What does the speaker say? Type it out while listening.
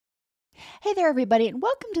Hey there, everybody, and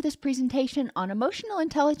welcome to this presentation on emotional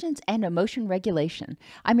intelligence and emotion regulation.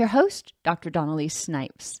 I'm your host, Dr. Dawn-Elise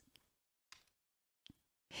Snipes.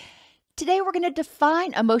 Today, we're going to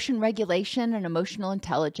define emotion regulation and emotional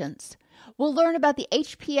intelligence. We'll learn about the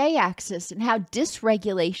HPA axis and how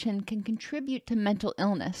dysregulation can contribute to mental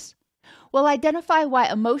illness. We'll identify why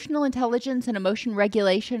emotional intelligence and emotion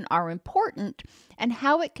regulation are important and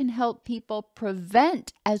how it can help people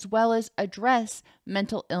prevent as well as address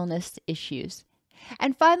mental illness issues.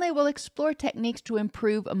 And finally, we'll explore techniques to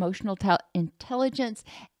improve emotional intelligence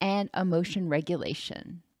and emotion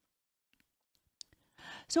regulation.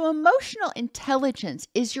 So, emotional intelligence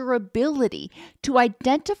is your ability to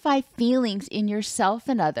identify feelings in yourself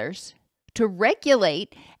and others, to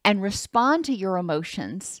regulate and respond to your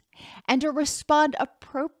emotions, and to respond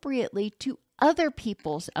appropriately to other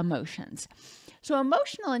people's emotions. So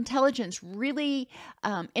emotional intelligence really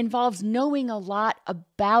involves knowing a lot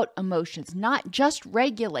about emotions, not just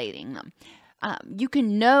regulating them. You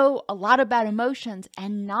can know a lot about emotions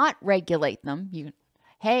and not regulate them.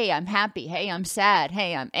 Hey, I'm happy. Hey, I'm sad.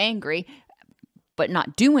 Hey, I'm angry, but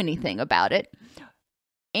not do anything about it.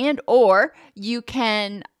 Or you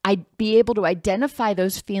can be able to identify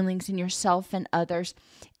those feelings in yourself and others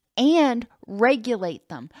and regulate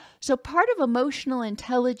them. So part of emotional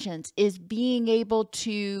intelligence is being able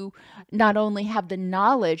to not only have the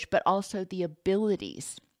knowledge, but also the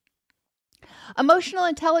abilities. Emotional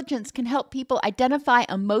intelligence can help people identify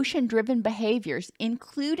emotion-driven behaviors,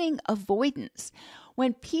 including avoidance.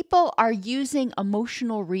 When people are using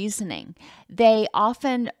emotional reasoning, they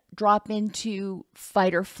often drop into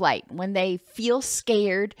fight or flight. When they feel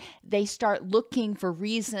scared, they start looking for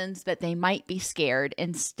reasons that they might be scared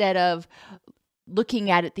instead of looking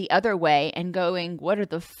at it the other way and going, what are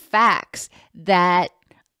the facts that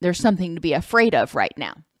there's something to be afraid of right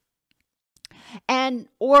now?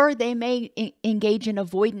 Or they may engage in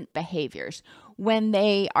avoidant behaviors. When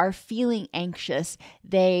they are feeling anxious,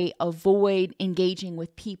 they avoid engaging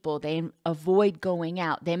with people. They avoid going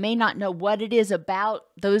out. They may not know what it is about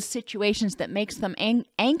those situations that makes them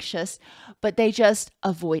anxious, but they just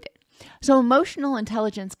avoid it. So emotional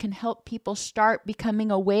intelligence can help people start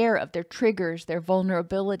becoming aware of their triggers, their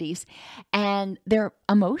vulnerabilities, and their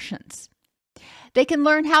emotions. They can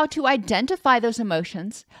learn how to identify those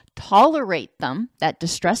emotions, tolerate them, that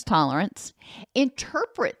distress tolerance,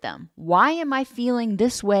 interpret them. Why am I feeling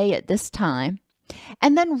this way at this time?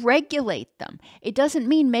 And then regulate them. It doesn't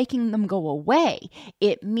mean making them go away.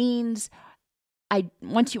 It means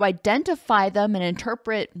once you identify them and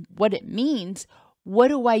interpret what it means, what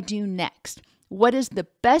do I do next? What is the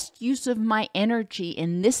best use of my energy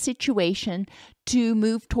in this situation to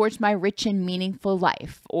move towards my rich and meaningful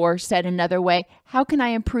life? Or said another way, how can I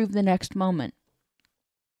improve the next moment?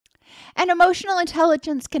 And emotional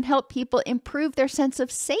intelligence can help people improve their sense of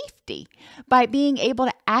safety by being able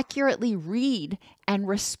to accurately read and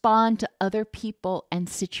respond to other people and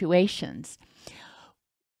situations.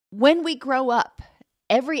 When we grow up,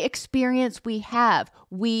 every experience we have,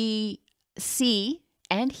 we see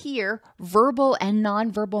and hear verbal and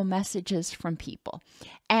nonverbal messages from people.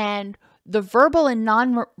 And the verbal and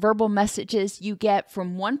nonverbal messages you get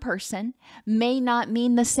from one person may not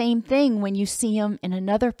mean the same thing when you see them in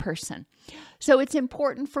another person. So it's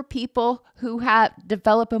important for people who have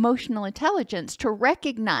developed emotional intelligence to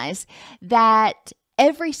recognize that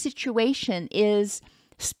every situation is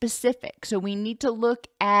specific. So we need to look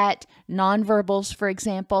at nonverbals, for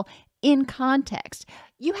example, in context.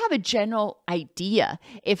 You have a general idea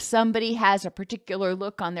if somebody has a particular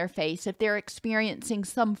look on their face, if they're experiencing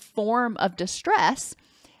some form of distress,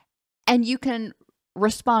 and you can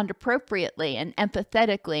respond appropriately and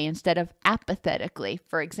empathetically instead of apathetically,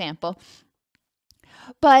 for example.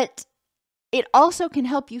 But it also can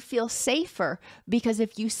help you feel safer because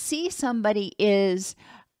if you see somebody is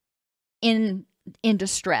in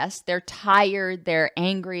distress, they're tired, they're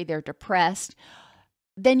angry, they're depressed,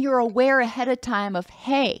 then you're aware ahead of time of,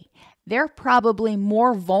 hey, they're probably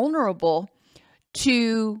more vulnerable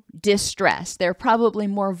to distress. They're probably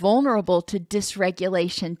more vulnerable to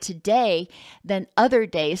dysregulation today than other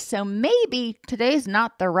days. So maybe today's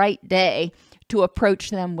not the right day to approach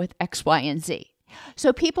them with X, Y, and Z.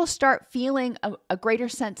 So people start feeling a greater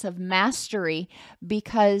sense of mastery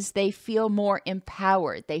because they feel more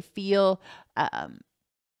empowered. They feel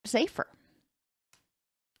safer.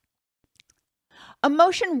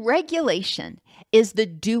 Emotion regulation is the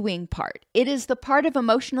doing part. It is the part of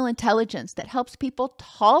emotional intelligence that helps people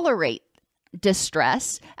tolerate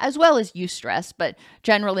distress as well as eustress. But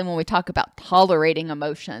generally, when we talk about tolerating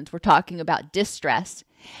emotions, we're talking about distress,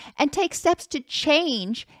 and take steps to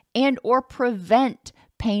change and or prevent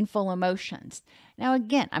painful emotions. Now,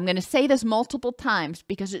 again, I'm going to say this multiple times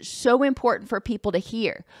because it's so important for people to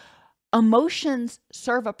hear. Emotions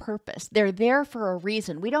serve a purpose. They're there for a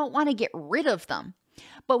reason. We don't want to get rid of them,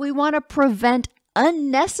 but we want to prevent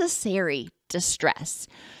unnecessary distress.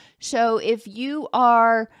 So if you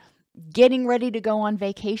are getting ready to go on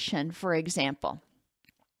vacation, for example,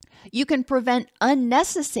 you can prevent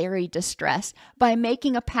unnecessary distress by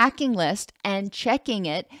making a packing list and checking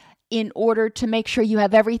it in order to make sure you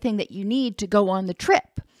have everything that you need to go on the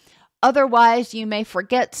trip. Otherwise, you may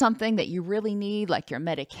forget something that you really need, like your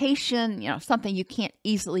medication, something you can't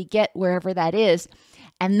easily get wherever that is.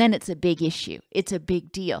 And then it's a big issue. It's a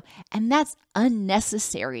big deal. And that's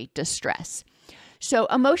unnecessary distress. So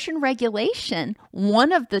emotion regulation,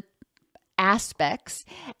 one of the aspects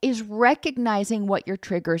is recognizing what your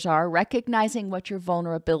triggers are, recognizing what your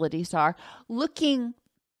vulnerabilities are, looking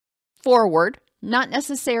forward, not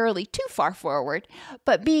necessarily too far forward,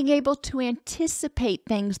 but being able to anticipate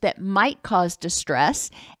things that might cause distress.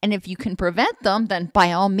 And if you can prevent them, then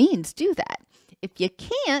by all means do that. If you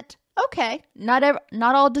can't, okay, not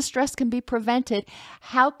all distress can be prevented.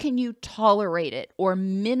 How can you tolerate it or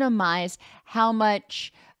minimize how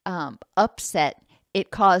much upset it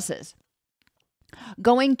causes?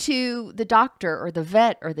 Going to the doctor or the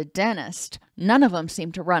vet or the dentist, none of them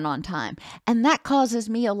seem to run on time. And that causes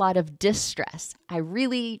me a lot of distress. I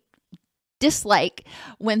really dislike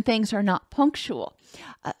when things are not punctual.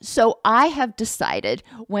 So I have decided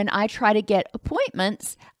when I try to get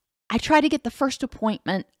appointments, I try to get the first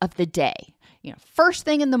appointment of the day. First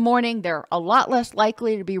thing in the morning, they're a lot less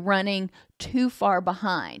likely to be running too far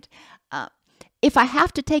behind. If I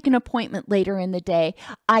have to take an appointment later in the day,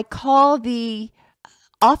 I call the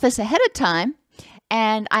office ahead of time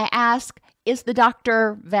and I ask, is the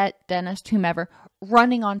doctor, vet, dentist, whomever,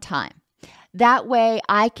 running on time? That way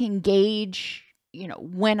I can gauge,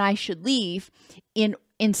 when I should leave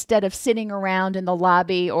instead of sitting around in the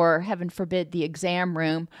lobby or, heaven forbid, the exam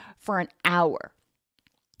room for an hour.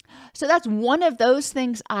 So that's one of those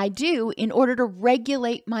things I do in order to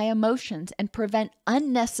regulate my emotions and prevent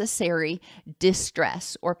unnecessary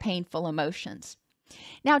distress or painful emotions.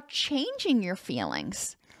 Now, changing your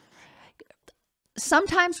feelings.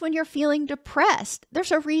 Sometimes when you're feeling depressed,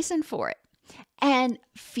 there's a reason for it. And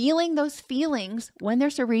feeling those feelings when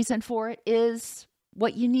there's a reason for it is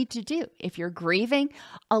what you need to do. If you're grieving,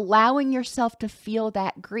 allowing yourself to feel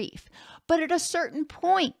that grief. But at a certain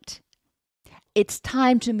point, it's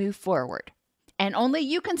time to move forward. And only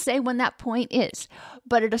you can say when that point is.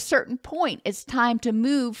 But at a certain point, it's time to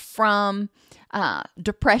move from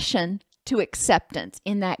depression to acceptance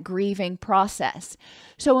in that grieving process.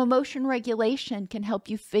 So emotion regulation can help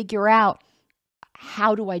you figure out,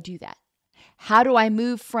 how do I do that? How do I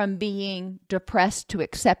move from being depressed to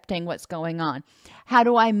accepting what's going on? How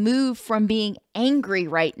do I move from being angry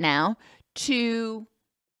right now to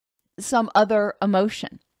some other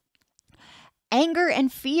emotion? Anger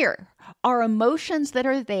and fear are emotions that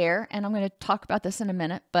are there, and I'm going to talk about this in a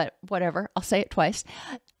minute, but whatever, I'll say it twice.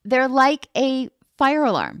 They're like a fire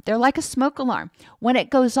alarm. They're like a smoke alarm. When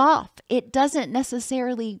it goes off, it doesn't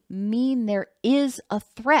necessarily mean there is a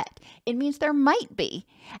threat. It means there might be.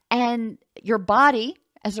 And your body,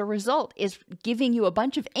 as a result, is giving you a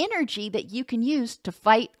bunch of energy that you can use to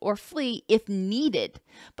fight or flee if needed.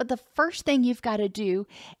 But the first thing you've got to do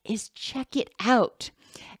is check it out.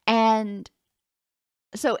 And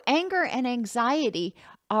so anger and anxiety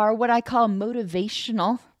are what I call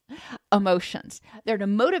motivational emotions. They're to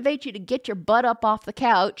motivate you to get your butt up off the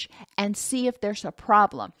couch and see if there's a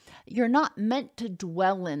problem. You're not meant to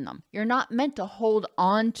dwell in them. You're not meant to hold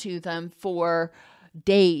on to them for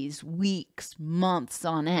days, weeks, months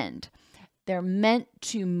on end. They're meant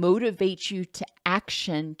to motivate you to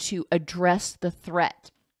action to address the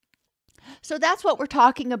threat. So that's what we're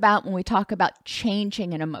talking about when we talk about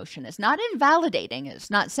changing an emotion. It's not invalidating.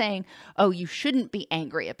 It's not saying, oh, you shouldn't be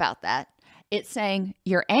angry about that. It's saying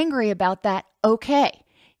you're angry about that. Okay.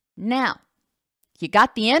 Now, you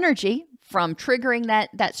got the energy from triggering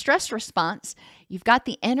that stress response. You've got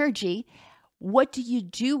the energy. What do you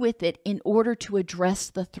do with it in order to address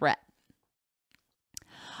the threat?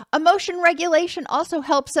 Emotion regulation also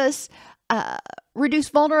helps us reduce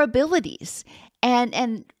vulnerabilities.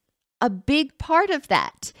 And a big part of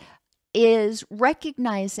that is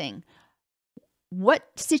recognizing what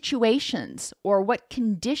situations or what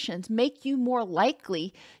conditions make you more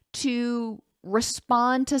likely to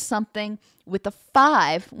respond to something with a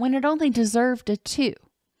 5 when it only deserved a 2.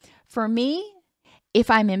 For me,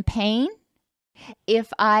 if I'm in pain,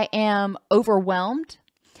 if I am overwhelmed,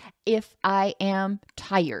 if I am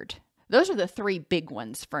tired, Those are the three big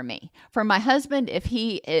ones for me. For my husband, if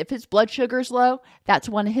his blood sugar's low, that's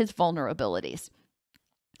one of his vulnerabilities.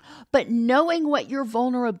 But knowing what your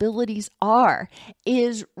vulnerabilities are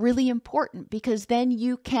is really important, because then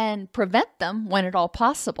you can prevent them when at all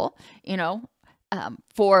possible.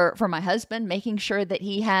 For my husband, making sure that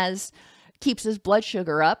he keeps his blood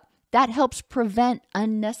sugar up, that helps prevent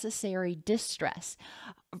unnecessary distress.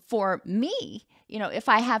 For me, if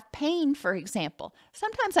I have pain, for example,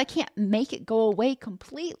 sometimes I can't make it go away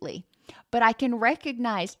completely, but I can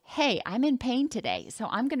recognize, hey, I'm in pain today, so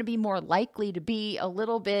I'm going to be more likely to be a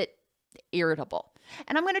little bit irritable.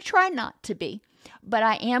 And I'm going to try not to be, but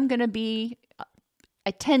I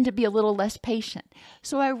tend to be a little less patient.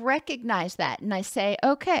 So I recognize that and I say,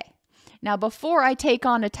 okay, now before I take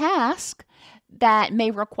on a task that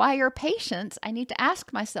may require patience, I need to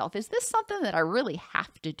ask myself, is this something that I really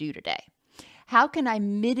have to do today? How can I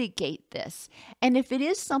mitigate this? And if it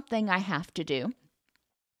is something I have to do,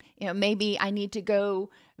 maybe I need to go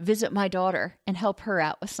visit my daughter and help her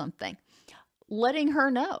out with something. Letting her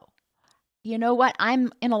know, you know what,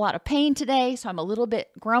 I'm in a lot of pain today, so I'm a little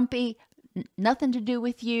bit grumpy, nothing to do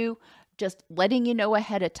with you, just letting you know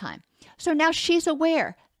ahead of time. So now she's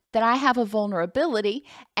aware that I have a vulnerability,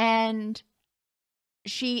 and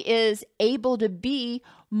she is able to be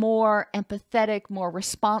more empathetic, more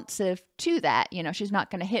responsive to that. She's not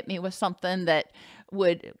going to hit me with something that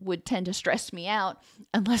would tend to stress me out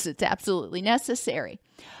unless it's absolutely necessary.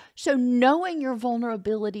 So knowing your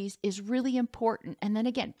vulnerabilities is really important. And then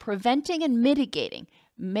again, preventing and mitigating.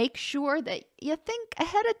 Make sure that you think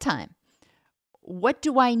ahead of time. What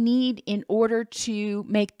do I need in order to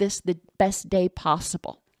make this the best day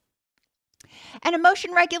possible? And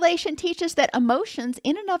emotion regulation teaches that emotions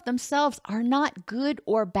in and of themselves are not good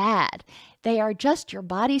or bad. They are just your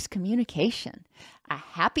body's communication. A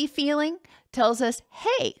happy feeling tells us,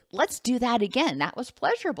 hey, let's do that again. That was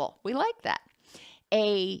pleasurable. We like that.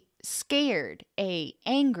 A scared, a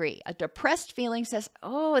angry, a depressed feeling says,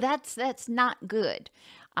 oh, that's not good.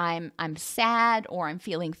 I'm sad, or I'm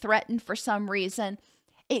feeling threatened for some reason.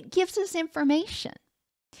 It gives us information.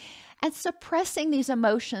 And suppressing these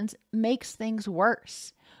emotions makes things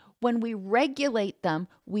worse. When we regulate them,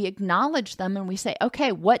 we acknowledge them and we say,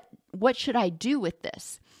 okay, what should I do with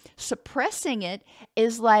this? Suppressing it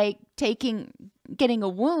is like getting a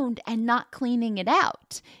wound and not cleaning it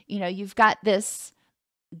out. You've got this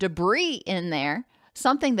debris in there,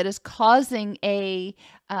 something that is causing a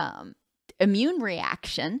immune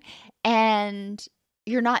reaction, and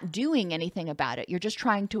you're not doing anything about it. You're just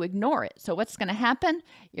trying to ignore it. So what's going to happen?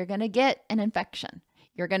 You're going to get an infection.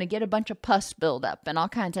 You're going to get a bunch of pus buildup and all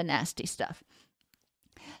kinds of nasty stuff.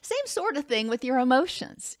 Same sort of thing with your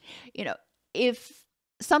emotions. If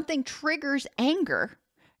something triggers anger,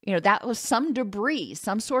 that was some debris,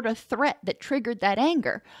 some sort of threat that triggered that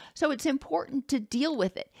anger. So it's important to deal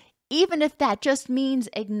with it, even if that just means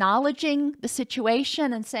acknowledging the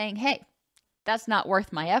situation and saying, hey, that's not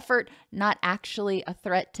worth my effort, not actually a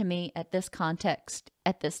threat to me at this context,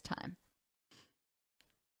 at this time.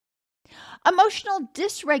 Emotional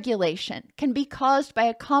dysregulation can be caused by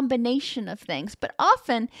a combination of things, but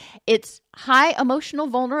often it's high emotional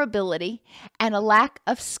vulnerability and a lack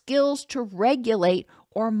of skills to regulate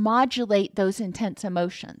or modulate those intense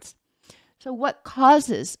emotions. So what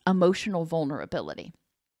causes emotional vulnerability?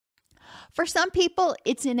 For some people,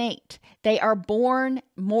 it's innate. They are born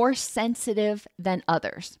more sensitive than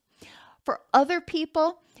others. For other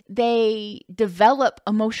people, they develop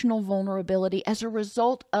emotional vulnerability as a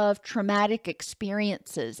result of traumatic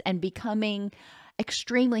experiences and becoming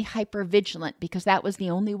extremely hypervigilant because that was the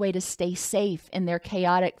only way to stay safe in their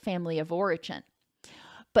chaotic family of origin.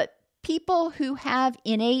 But people who have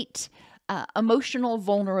innate emotional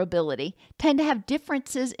vulnerability tend to have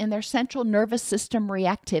differences in their central nervous system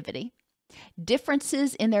reactivity,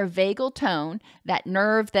 differences in their vagal tone, that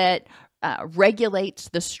nerve that regulates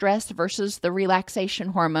the stress versus the relaxation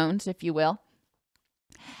hormones, if you will,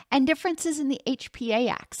 and differences in the HPA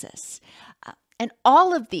axis. And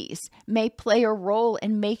all of these may play a role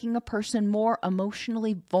in making a person more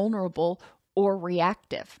emotionally vulnerable or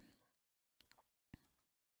reactive.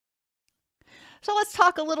 So let's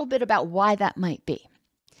talk a little bit about why that might be.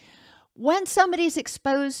 When somebody's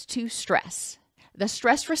exposed to stress, the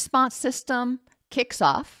stress response system kicks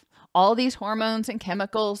off. All these hormones and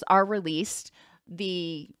chemicals are released.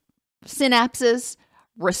 The synapses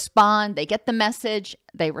respond. They get the message.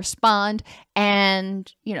 They respond.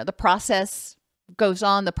 And, the process goes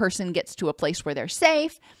on. The person gets to a place where they're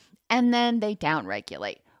safe. And then they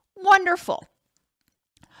downregulate. Wonderful.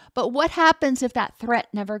 But what happens if that threat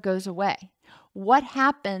never goes away? What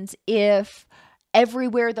happens if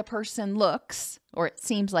Everywhere the person looks, or it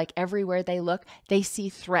seems like everywhere they look, they see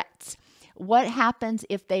threats. What happens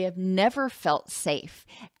if they have never felt safe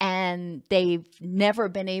and they've never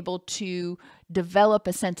been able to develop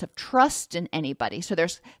a sense of trust in anybody? So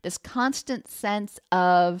there's this constant sense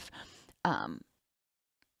of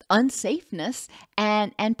unsafeness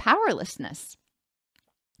and powerlessness.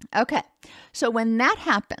 Okay, so when that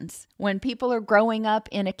happens, when people are growing up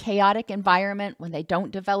in a chaotic environment, when they don't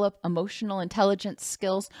develop emotional intelligence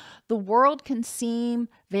skills, the world can seem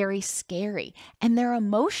very scary, and their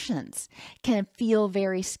emotions can feel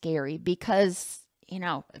very scary because,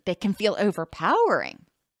 they can feel overpowering.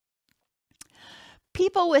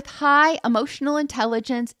 People with high emotional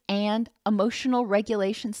intelligence and emotional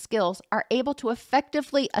regulation skills are able to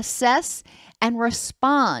effectively assess and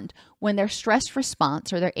respond when their stress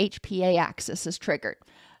response or their HPA axis is triggered.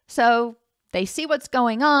 So they see what's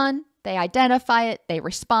going on, they identify it, they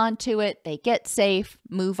respond to it, they get safe,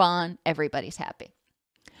 move on, everybody's happy.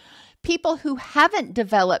 People who haven't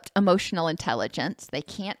developed emotional intelligence, they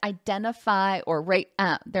can't identify or rate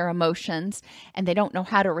their emotions, and they don't know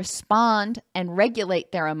how to respond and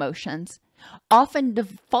regulate their emotions, often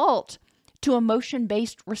default to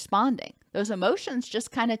emotion-based responding. Those emotions just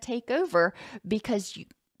kind of take over because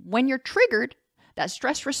when you're triggered, that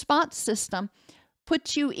stress response system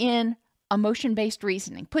puts you in emotion-based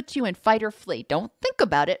reasoning, puts you in fight or flee. Don't think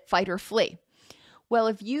about it, fight or flee. Well,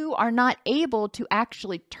 if you are not able to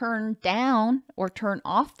actually turn down or turn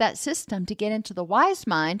off that system to get into the wise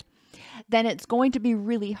mind, then it's going to be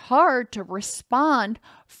really hard to respond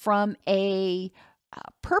from a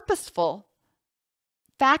purposeful,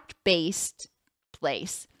 fact-based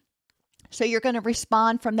place. So you're going to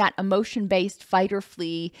respond from that emotion-based fight or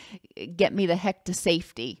flee, get me the heck to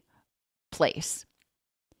safety place.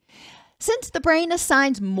 Since the brain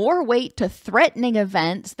assigns more weight to threatening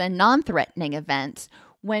events than non-threatening events,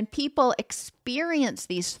 when people experience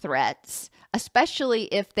these threats, especially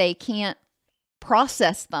if they can't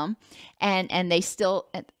process them and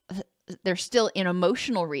they're still in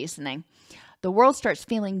emotional reasoning, the world starts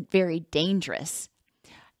feeling very dangerous.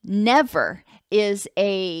 Never is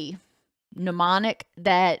a mnemonic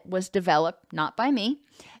that was developed, not by me,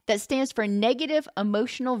 that stands for negative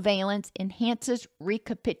emotional valence enhances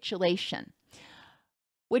recapitulation,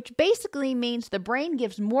 which basically means the brain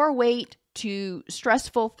gives more weight to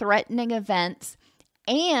stressful, threatening events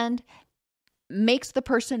and makes the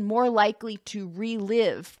person more likely to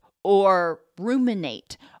relive or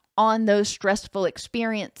ruminate on those stressful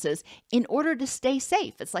experiences in order to stay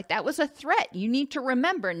safe. It's like, that was a threat. You need to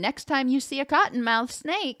remember next time you see a cottonmouth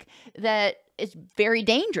snake that it's very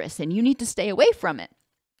dangerous and you need to stay away from it.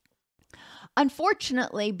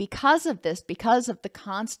 Unfortunately, because of this, because of the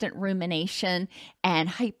constant rumination and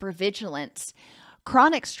hypervigilance,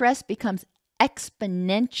 chronic stress becomes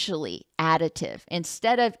exponentially additive.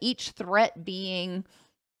 Instead of each threat being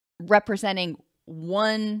representing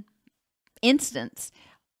one instance,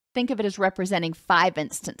 think of it as representing 5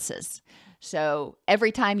 instances. So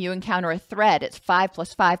every time you encounter a threat, it's 5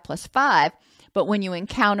 plus 5 plus 5. But when you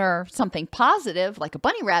encounter something positive, like a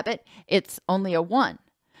bunny rabbit, it's only a 1.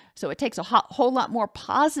 So it takes a whole lot more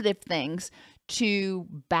positive things to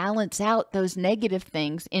balance out those negative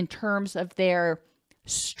things in terms of their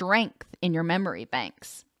strength in your memory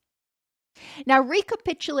banks. Now,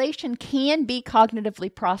 recapitulation can be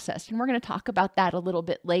cognitively processed, and we're going to talk about that a little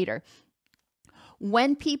bit later.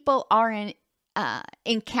 When people are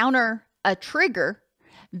encounter a trigger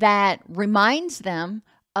that reminds them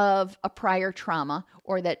of a prior trauma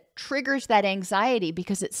or that triggers that anxiety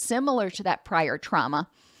because it's similar to that prior trauma,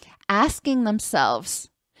 asking themselves,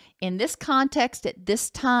 in this context at this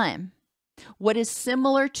time, what is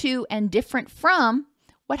similar to and different from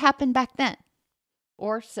what happened back then?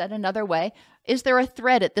 Or said another way, is there a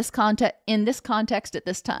threat at in this context at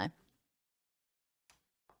this time?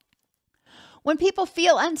 When people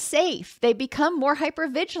feel unsafe, they become more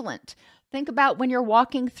hypervigilant. Think about when you're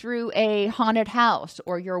walking through a haunted house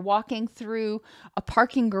or you're walking through a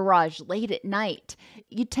parking garage late at night.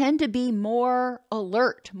 You tend to be more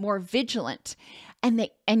alert, more vigilant, and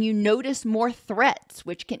you notice more threats,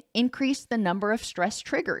 which can increase the number of stress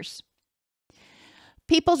triggers.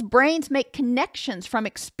 People's brains make connections from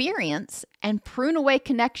experience and prune away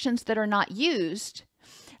connections that are not used.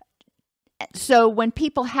 So when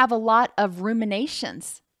people have a lot of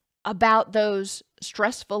ruminations about those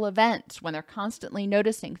stressful events, when they're constantly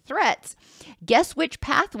noticing threats, guess which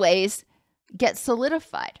pathways get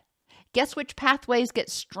solidified? Guess which pathways get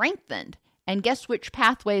strengthened? And guess which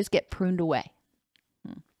pathways get pruned away?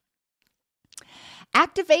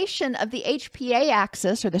 Activation of the HPA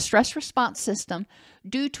axis, or the stress response system,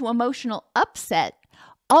 due to emotional upset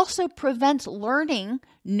also prevents learning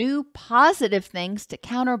new positive things to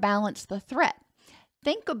counterbalance the threat.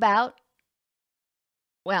 Think about,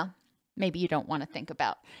 well, maybe you don't want to think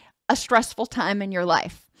about a stressful time in your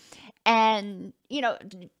life. And,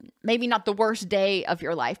 maybe not the worst day of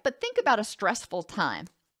your life, but think about a stressful time.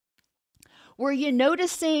 Were you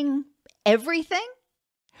noticing everything?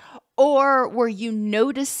 Or were you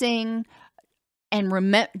noticing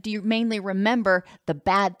and do you mainly remember the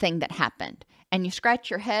bad thing that happened? And you scratch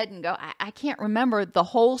your head and go, I can't remember the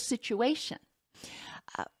whole situation.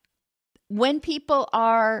 When people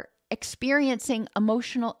are experiencing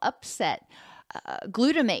emotional upset,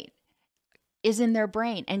 glutamate is in their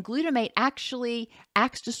brain, and glutamate actually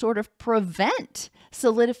acts to sort of prevent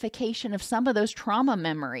solidification of some of those trauma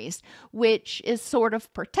memories, which is sort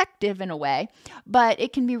of protective in a way, but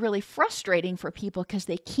it can be really frustrating for people because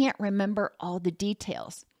they can't remember all the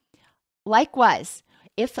details. Likewise,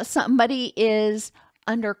 if somebody is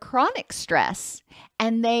under chronic stress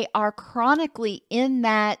and they are chronically in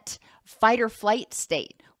that fight or flight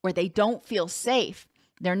state where they don't feel safe,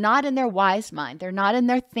 they're not in their wise mind. They're not in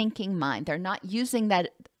their thinking mind. They're not using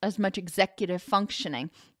that as much executive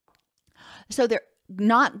functioning. So they're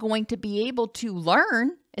not going to be able to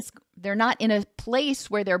learn. They're not in a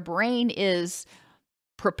place where their brain is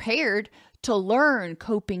prepared to learn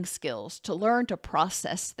coping skills, to learn to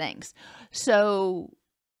process things. So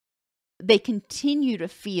they continue to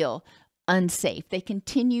feel unsafe. They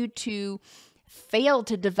continue to fail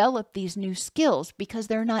to develop these new skills because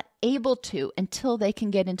they're not able to until they can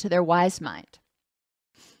get into their wise mind.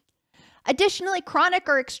 Additionally, chronic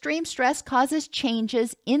or extreme stress causes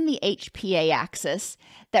changes in the HPA axis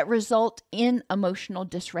that result in emotional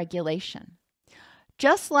dysregulation.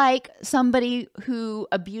 Just like somebody who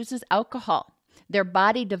abuses alcohol, their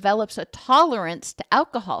body develops a tolerance to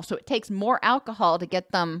alcohol, so it takes more alcohol to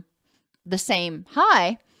get them the same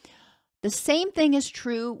high. The same thing is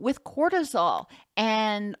true with cortisol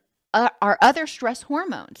and our other stress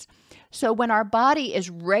hormones. So when our body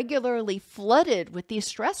is regularly flooded with these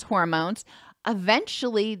stress hormones,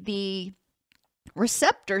 eventually the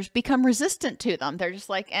receptors become resistant to them. They're just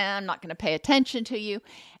like, I'm not going to pay attention to you.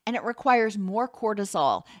 And it requires more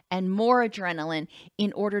cortisol and more adrenaline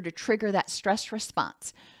in order to trigger that stress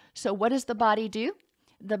response. So what does the body do?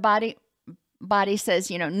 The body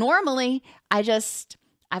says, normally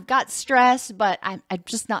I've got stress, but I'm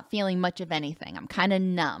just not feeling much of anything. I'm kind of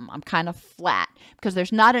numb. I'm kind of flat because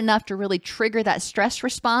there's not enough to really trigger that stress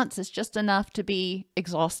response. It's just enough to be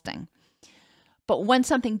exhausting. But when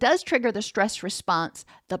something does trigger the stress response,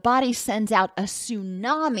 the body sends out a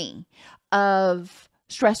tsunami of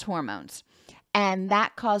stress hormones. And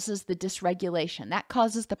that causes the dysregulation. That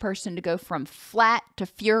causes the person to go from flat to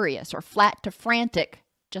furious or flat to frantic,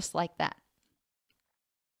 just like that.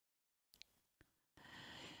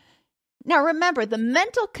 Now remember, the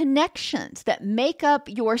mental connections that make up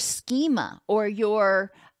your schema or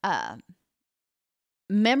your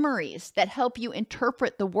memories that help you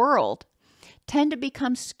interpret the world tend to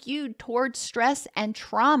become skewed towards stress and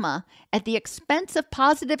trauma at the expense of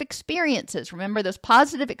positive experiences. Remember, those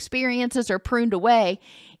positive experiences are pruned away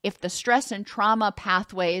if the stress and trauma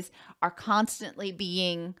pathways are constantly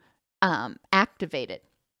being activated.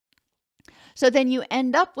 So then you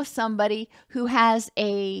end up with somebody who has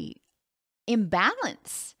a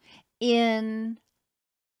imbalance in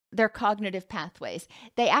their cognitive pathways.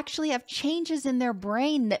 They actually have changes in their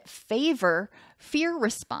brain that favor fear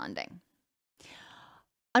responding.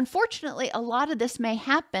 Unfortunately, a lot of this may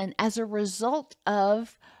happen as a result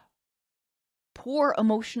of poor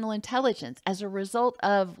emotional intelligence, as a result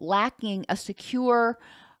of lacking a secure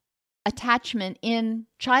attachment in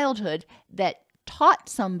childhood that taught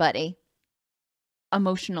somebody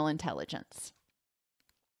emotional intelligence.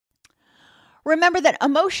 Remember that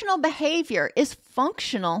emotional behavior is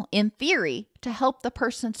functional in theory to help the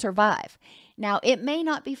person survive. Now, it may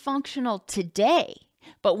not be functional today,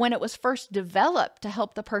 but when it was first developed to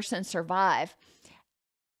help the person survive,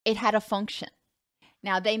 it had a function.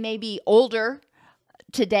 Now, they may be older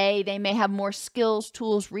today, they may have more skills,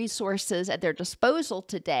 tools, resources at their disposal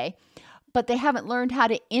today, but they haven't learned how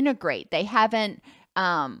to integrate. They haven't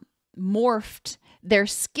morphed their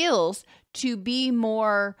skills to be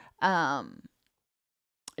more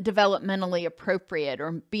developmentally appropriate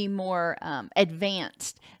or be more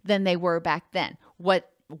advanced than they were back then. What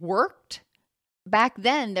worked back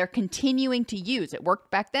then, they're continuing to use. It worked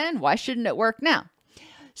back then. Why shouldn't it work now?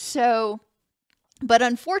 So, but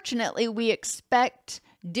unfortunately, we expect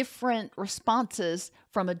different responses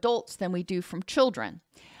from adults than we do from children.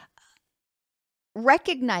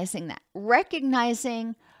 recognizing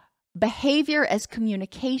behavior as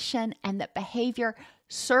communication, and that behavior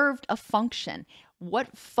served a function.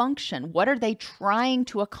 What function? What are they trying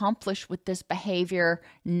to accomplish with this behavior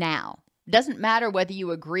now? It doesn't matter whether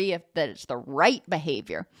you agree that it's the right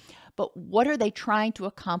behavior, but what are they trying to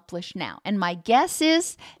accomplish now? And my guess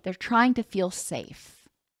is they're trying to feel safe.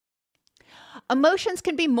 Emotions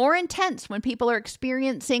can be more intense when people are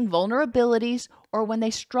experiencing vulnerabilities or when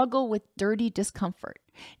they struggle with dirty discomfort.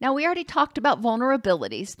 Now, we already talked about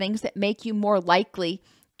vulnerabilities, things that make you more likely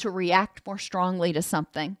to react more strongly to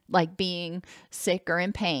something, like being sick or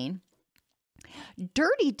in pain.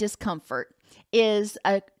 Dirty discomfort is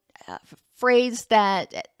a phrase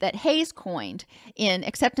that Hayes coined in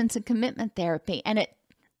acceptance and commitment therapy, and it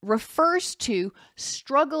refers to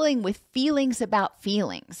struggling with feelings about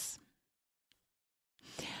feelings.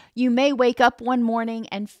 You may wake up one morning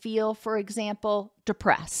and feel, for example,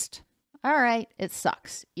 depressed. All right, it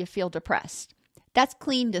sucks. You feel depressed. That's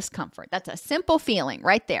clean discomfort. That's a simple feeling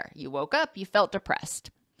right there. You woke up, you felt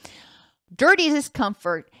depressed. Dirty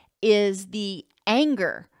discomfort is the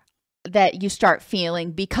anger that you start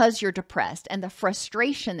feeling because you're depressed, and the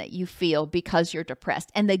frustration that you feel because you're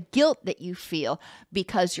depressed, and the guilt that you feel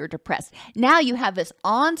because you're depressed. Now you have this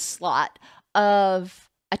onslaught of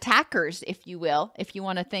attackers, if you will, if you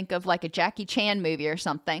want to think of like a Jackie Chan movie or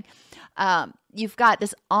something. You've got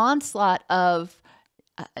this onslaught of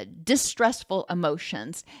distressful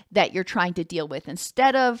emotions that you're trying to deal with.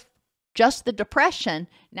 Instead of just the depression,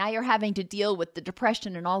 now you're having to deal with the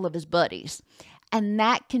depression and all of his buddies. And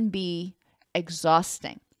that can be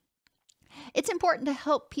exhausting. It's important to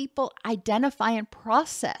help people identify and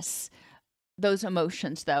process those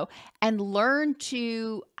emotions, though, and learn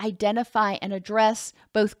to identify and address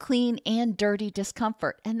both clean and dirty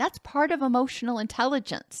discomfort. And that's part of emotional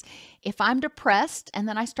intelligence. If I'm depressed and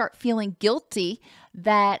then I start feeling guilty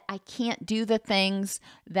that I can't do the things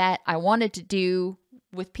that I wanted to do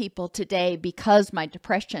with people today because my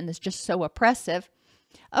depression is just so oppressive,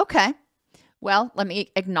 okay, well, let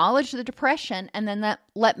me acknowledge the depression, and then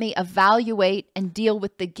let me evaluate and deal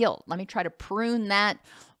with the guilt. Let me try to prune that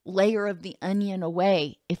layer of the onion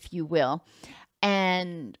away, if you will,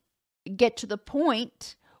 and get to the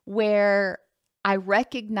point where I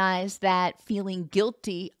recognize that feeling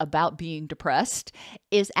guilty about being depressed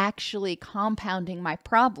is actually compounding my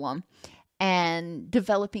problem, and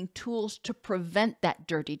developing tools to prevent that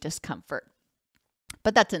dirty discomfort.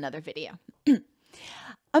 But that's another video.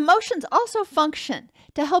 Emotions also function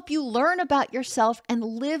to help you learn about yourself and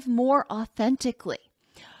live more authentically.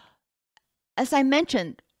 As I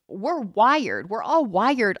mentioned, we're all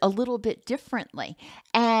wired a little bit differently,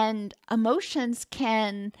 and emotions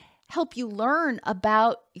can help you learn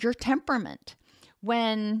about your temperament.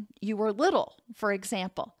 When you were little, for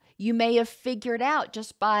example, you may have figured out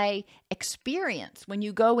just by experience, when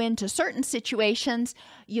you go into certain situations,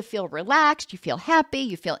 you feel relaxed, you feel happy,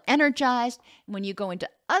 you feel energized. When you go into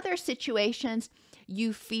other situations,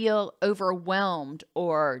 you feel overwhelmed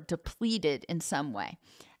or depleted in some way.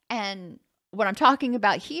 And what I'm talking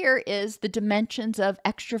about here is the dimensions of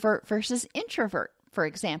extrovert versus introvert, for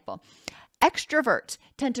example. Extroverts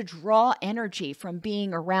tend to draw energy from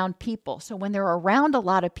being around people. So when they're around a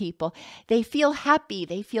lot of people, they feel happy,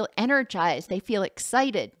 they feel energized, they feel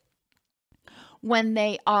excited. When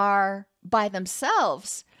they are by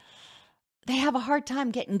themselves, they have a hard time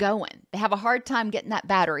getting going. They have a hard time getting that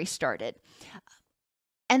battery started.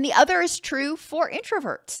 And the other is true for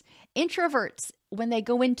introverts. Introverts, when they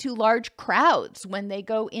go into large crowds, when they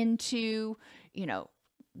go into,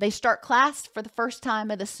 they start class for the first time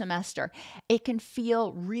of the semester, it can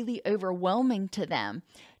feel really overwhelming to them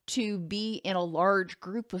to be in a large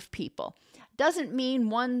group of people. Doesn't mean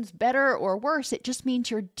one's better or worse. It just means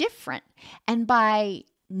you're different. And by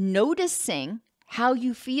noticing how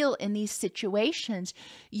you feel in these situations,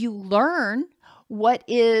 you learn what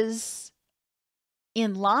is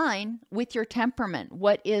in line with your temperament,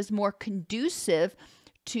 what is more conducive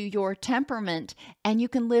to your temperament, and you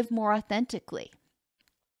can live more authentically.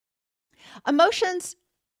 Emotions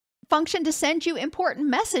function to send you important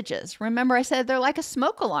messages. Remember, I said they're like a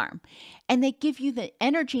smoke alarm, and they give you the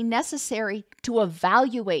energy necessary to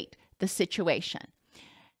evaluate the situation.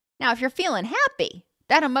 Now, if you're feeling happy,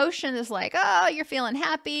 that emotion is like, oh, you're feeling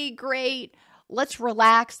happy, great. Let's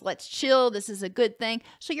relax, let's chill, this is a good thing.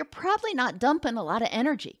 So you're probably not dumping a lot of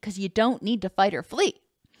energy because you don't need to fight or flee.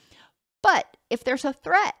 But if there's a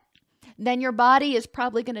threat, then your body is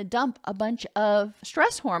probably going to dump a bunch of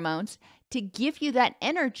stress hormones to give you that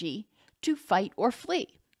energy to fight or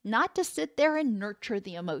flee. Not to sit there and nurture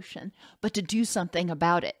the emotion, but to do something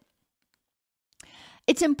about it.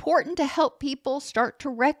 It's important to help people start to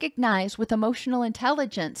recognize with emotional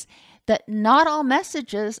intelligence that not all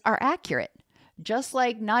messages are accurate. Just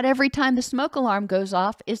like not every time the smoke alarm goes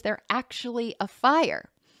off is there actually a fire.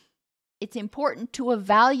 It's important to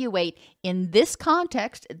evaluate in this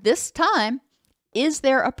context, this time, is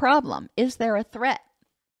there a problem? Is there a threat?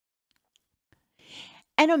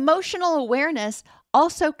 And emotional awareness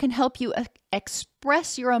also can help you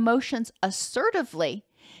express your emotions assertively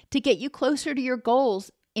to get you closer to your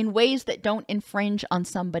goals in ways that don't infringe on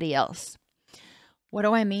somebody else. What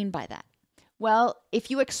do I mean by that? Well,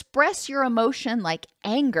 if you express your emotion like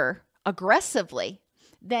anger aggressively,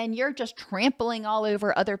 then you're just trampling all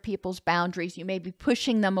over other people's boundaries. You may be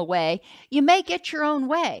pushing them away. You may get your own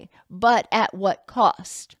way, but at what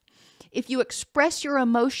cost? If you express your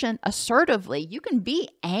emotion assertively, you can be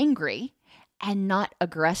angry and not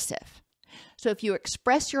aggressive. So if you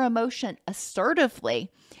express your emotion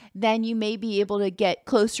assertively, then you may be able to get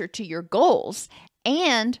closer to your goals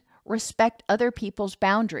and respect other people's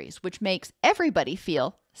boundaries, which makes everybody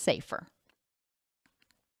feel safer.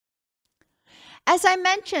 As I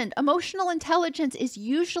mentioned, emotional intelligence is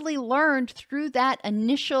usually learned through that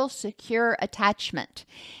initial secure attachment.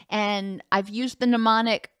 And I've used the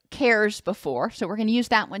mnemonic CARES before, so we're going to use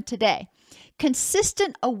that one today.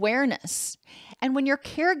 Consistent awareness. And when your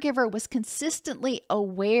caregiver was consistently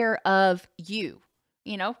aware of you,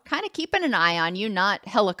 kind of keeping an eye on you, not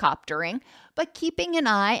helicoptering, but keeping an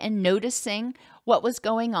eye and noticing what was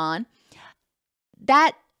going on,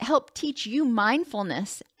 that helped teach you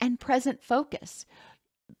mindfulness and present focus.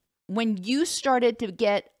 When you started to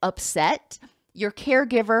get upset, your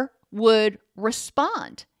caregiver would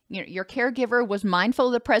respond. Your caregiver was mindful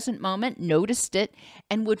of the present moment, noticed it,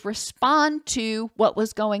 and would respond to what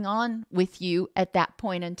was going on with you at that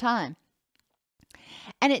point in time.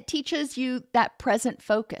 And it teaches you that present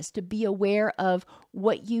focus, to be aware of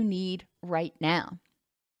what you need right now.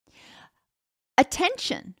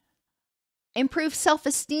 Attention improves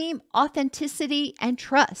self-esteem, authenticity, and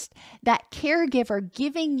trust. That caregiver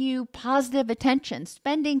giving you positive attention,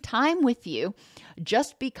 spending time with you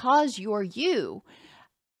just because you're you,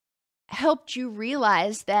 helped you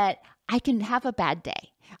realize that I can have a bad day.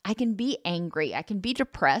 I can be angry, I can be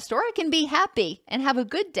depressed, or I can be happy and have a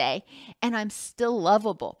good day, and I'm still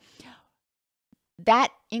lovable.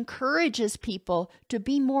 That encourages people to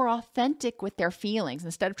be more authentic with their feelings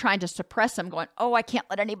instead of trying to suppress them, going, oh, I can't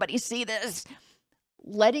let anybody see this.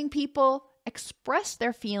 Letting people express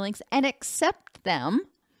their feelings and accept them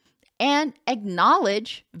and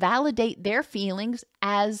acknowledge, validate their feelings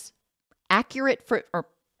as accurate or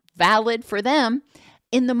valid for them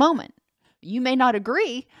in the moment. You may not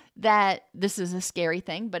agree that this is a scary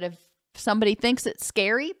thing, but if somebody thinks it's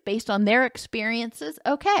scary based on their experiences,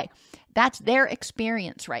 okay, that's their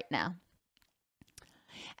experience right now.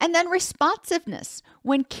 And then responsiveness.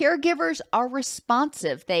 When caregivers are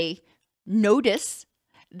responsive, they notice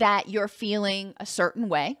that you're feeling a certain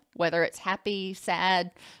way, whether it's happy,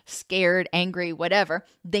 sad, scared, angry, whatever.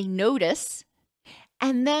 They notice.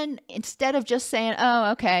 And then instead of just saying,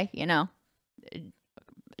 oh, okay,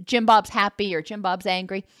 Jim Bob's happy or Jim Bob's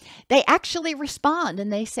angry, they actually respond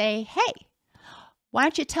and they say, hey, why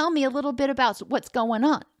don't you tell me a little bit about what's going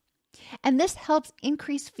on? And this helps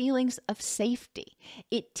increase feelings of safety.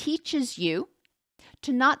 It teaches you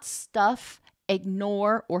to not stuff,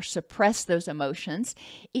 ignore, or suppress those emotions.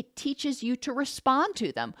 It teaches you to respond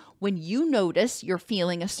to them. When you notice you're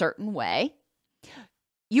feeling a certain way,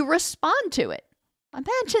 you respond to it.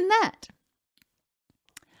 Imagine that.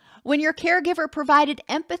 When your caregiver provided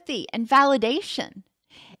empathy and validation,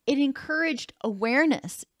 it encouraged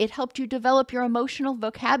awareness. It helped you develop your emotional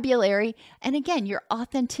vocabulary and, again, your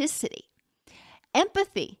authenticity.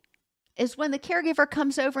 Empathy is when the caregiver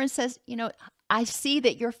comes over and says, I see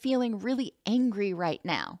that you're feeling really angry right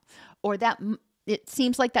now, or that it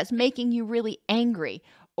seems like that's making you really angry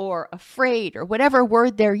or afraid or whatever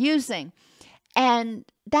word they're using. And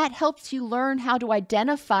that helps you learn how to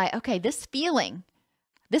identify, okay, this feeling,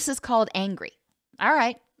 this is called angry. All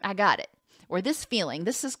right, I got it. Or this feeling,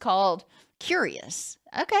 this is called curious.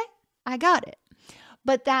 Okay, I got it.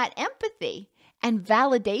 But that empathy and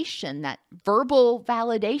validation, that verbal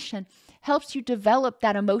validation, helps you develop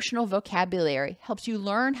that emotional vocabulary, helps you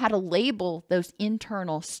learn how to label those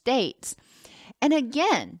internal states. And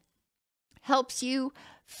again, helps you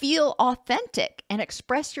feel authentic and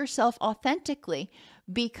express yourself authentically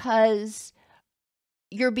because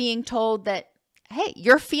you're being told that, hey,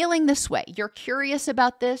 you're feeling this way. You're curious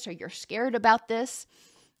about this or you're scared about this.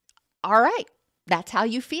 All right, that's how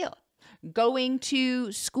you feel. Going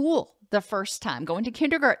to school the first time, going to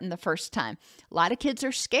kindergarten the first time. A lot of kids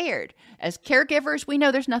are scared. As caregivers, we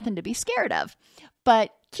know there's nothing to be scared of,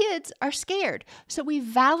 but kids are scared. So we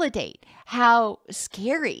validate how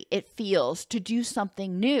scary it feels to do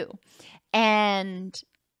something new and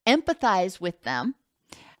empathize with them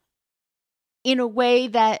in a way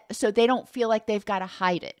that so they don't feel like they've got to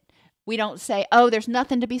hide it. We don't say, oh, there's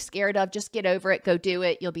nothing to be scared of. Just get over it. Go do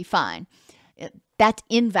it. You'll be fine. That's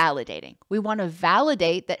invalidating. We want to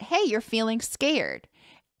validate that, hey, you're feeling scared.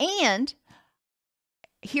 And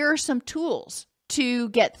here are some tools to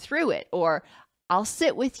get through it. Or I'll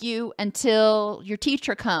sit with you until your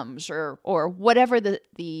teacher comes, or whatever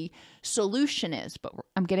the solution is. But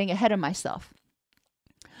I'm getting ahead of myself.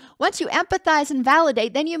 Once you empathize and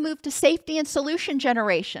validate, then you move to safety and solution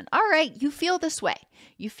generation. All right, you feel this way.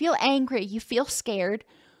 You feel angry. You feel scared.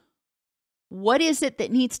 What is it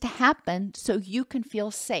that needs to happen so you can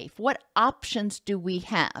feel safe? What options do we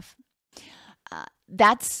have?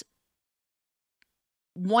 That's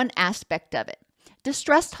one aspect of it.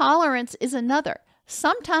 Distress tolerance is another.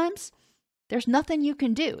 Sometimes there's nothing you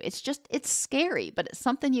can do. It's scary, but it's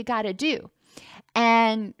something you got to do.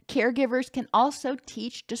 And caregivers can also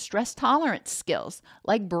teach distress tolerance skills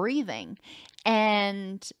like breathing.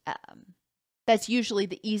 And that's usually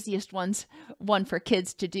the easiest one for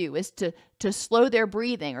kids to do is to slow their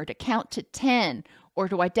breathing or to count to 10 or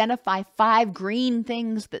to identify 5 green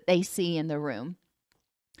things that they see in the room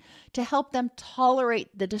to help them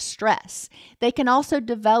tolerate the distress. They can also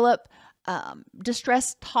develop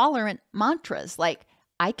distress tolerant mantras like,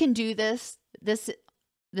 I can do this.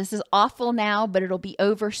 This is awful now, but it'll be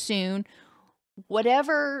over soon.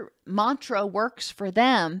 Whatever mantra works for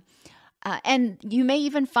them. And you may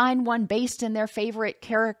even find one based in their favorite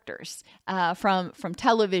characters from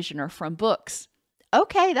television or from books.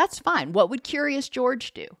 Okay, that's fine. What would Curious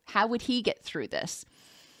George do? How would he get through this?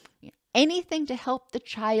 Anything to help the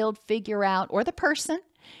child figure out, or the person,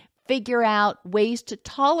 figure out ways to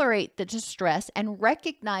tolerate the distress and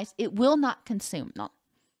recognize it will not consume them.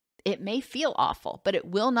 It may feel awful, but it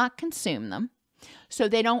will not consume them, so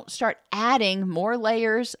they don't start adding more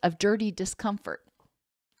layers of dirty discomfort.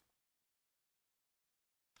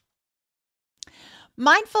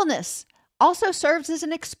 Mindfulness also serves as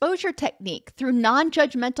an exposure technique through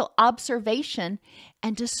non-judgmental observation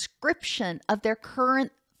and description of their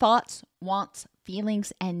current thoughts, wants,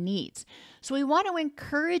 feelings, and needs. So we want to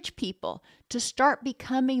encourage people to start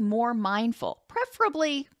becoming more mindful,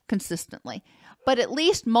 preferably consistently, but at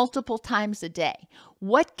least multiple times a day.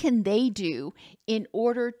 What can they do in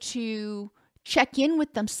order to check in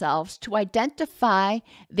with themselves to identify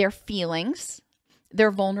their feelings,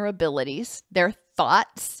 their vulnerabilities, their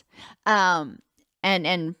thoughts,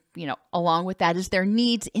 and along with that is their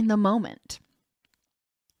needs in the moment.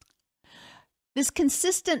 This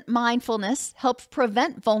consistent mindfulness helps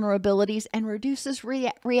prevent vulnerabilities and reduces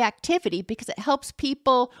reactivity because it helps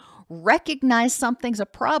people recognize something's a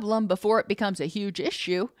problem before it becomes a huge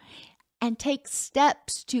issue and take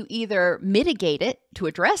steps to either mitigate it, to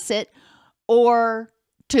address it, or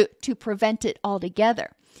to prevent it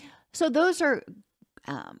altogether. So those are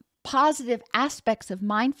positive aspects of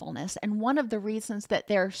mindfulness, and one of the reasons that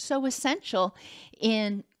they're so essential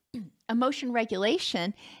in emotion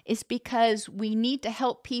regulation is because we need to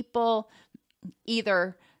help people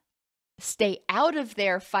either stay out of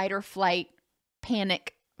their fight or flight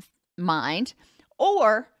panic mind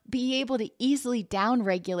or be able to easily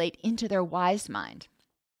downregulate into their wise mind.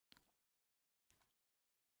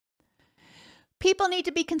 People need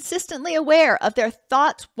to be consistently aware of their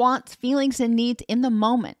thoughts, wants, feelings, and needs in the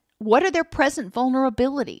moment. What are their present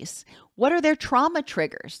vulnerabilities? What are their trauma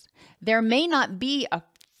triggers? There may not be a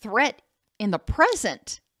threat in the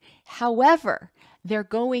present. However, they're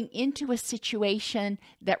going into a situation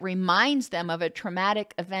that reminds them of a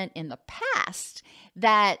traumatic event in the past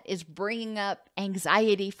that is bringing up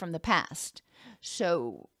anxiety from the past.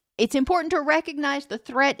 So it's important to recognize the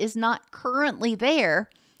threat is not currently there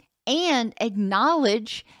and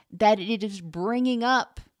acknowledge that it is bringing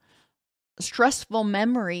up stressful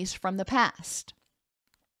memories from the past.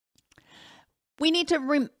 We need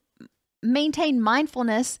to maintain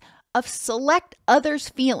mindfulness of select others'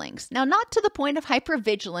 feelings. Now, not to the point of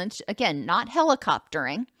hypervigilance, again, not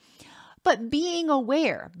helicoptering, but being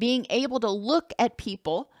aware, being able to look at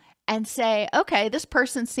people and say, okay, this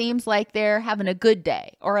person seems like they're having a good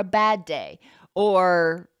day or a bad day,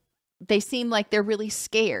 or they seem like they're really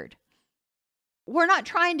scared. We're not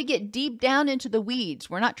trying to get deep down into the weeds.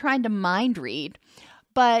 We're not trying to mind read,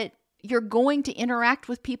 but you're going to interact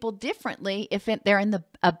with people differently if they're in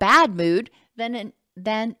a bad mood than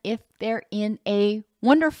if they're in a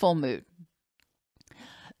wonderful mood.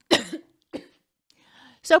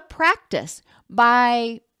 So practice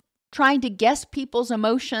by trying to guess people's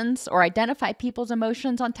emotions or identify people's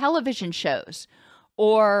emotions on television shows,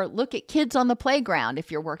 or look at kids on the playground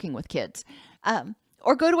if you're working with kids,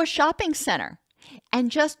 or go to a shopping center and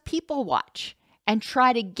just people watch and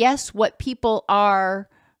try to guess what people are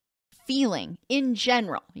feeling in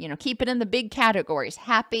general. Keep it in the big categories: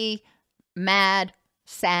 happy, mad,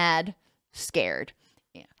 sad, scared.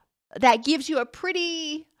 That gives you a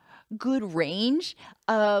pretty good range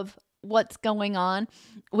of what's going on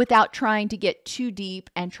without trying to get too deep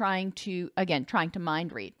and trying to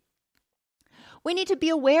mind read. We need to be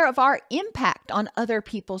aware of our impact on other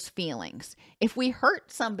people's feelings. If we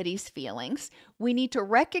hurt somebody's feelings, we need to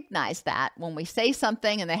recognize that when we say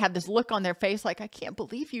something and they have this look on their face like, I can't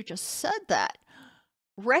believe you just said that.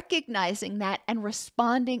 Recognizing that and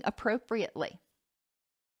responding appropriately.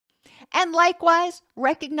 And likewise,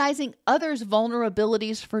 recognizing others'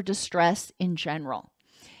 vulnerabilities for distress in general.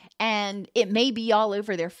 And it may be all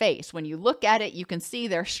over their face. When you look at it, you can see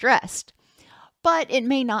they're stressed, but it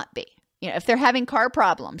may not be. If they're having car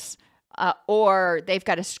problems, or they've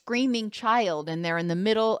got a screaming child and they're in the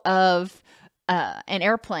middle of an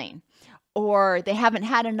airplane, or they haven't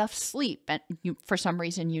had enough sleep, and for some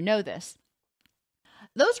reason you know this.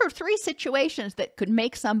 Those are 3 situations that could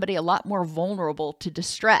make somebody a lot more vulnerable to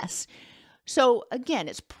distress. So again,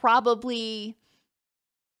 it's probably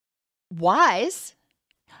wise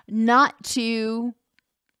not to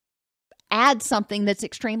add something that's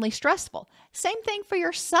extremely stressful. Same thing for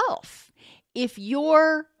yourself. If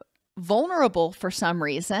you're vulnerable for some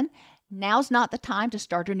reason, now's not the time to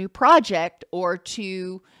start a new project or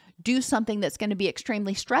to do something that's going to be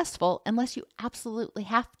extremely stressful unless you absolutely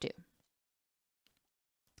have to.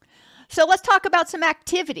 So let's talk about some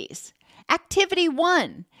activities. Activity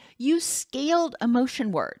 1, use scaled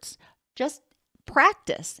emotion words. Just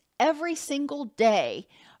practice every single day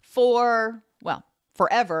for,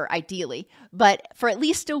 forever ideally, but for at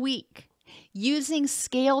least a week. Using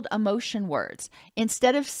scaled emotion words.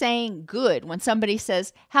 Instead of saying good, when somebody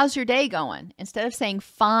says, how's your day going? Instead of saying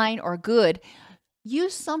fine or good,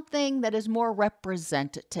 use something that is more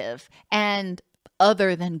representative and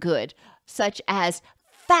other than good, such as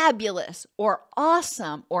fabulous or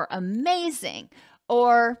awesome or amazing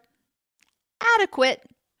or adequate,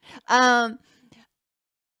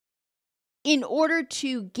 in order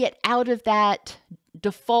to get out of that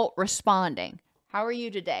default responding. How are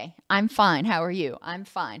you today? I'm fine. How are you? I'm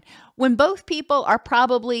fine. When both people are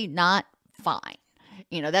probably not fine.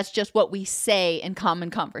 That's just what we say in common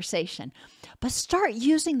conversation. But start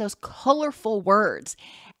using those colorful words.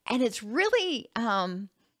 And it's really,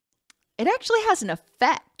 it actually has an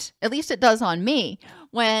effect, at least it does on me,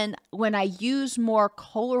 when I use more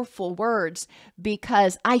colorful words,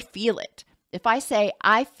 because I feel it. If I say,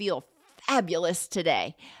 I feel fabulous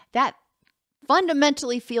today, that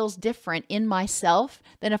fundamentally feels different in myself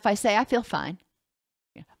than if I say, I feel fine.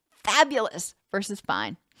 Fabulous versus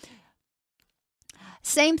fine.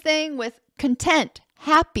 Same thing with content,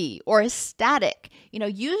 happy, or ecstatic.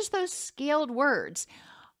 Use those scaled words.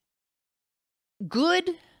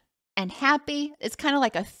 Good and happy, it's kind of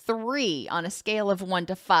like a 3 on a scale of 1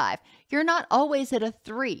 to 5. You're not always at a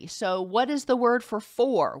 3. So what is the word for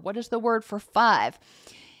 4? What is the word for 5?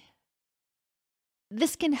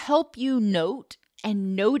 This can help you note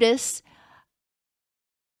and notice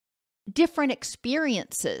different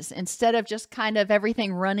experiences instead of just kind of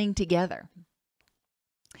everything running together.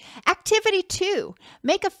 Activity 2,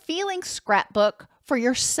 make a feeling scrapbook for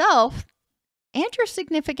yourself and your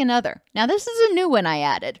significant other. Now, this is a new one I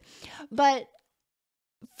added, but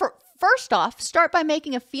first off, start by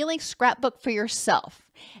making a feeling scrapbook for yourself.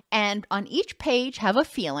 And on each page, have a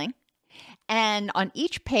feeling. And on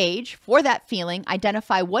each page for that feeling,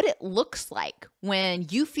 identify what it looks like when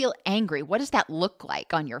you feel angry. What does that look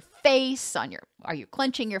like on your face? Are you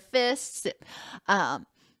clenching your fists?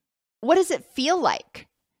 What does it feel like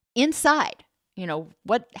inside?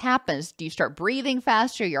 What happens? Do you start breathing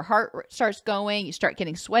faster? Your heart starts going. You start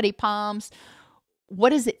getting sweaty palms. What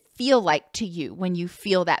does it feel like to you when you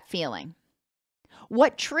feel that feeling?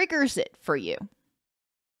 What triggers it for you?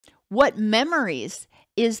 What memories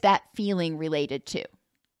is that feeling related to?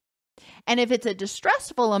 And if it's a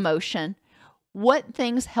distressful emotion, what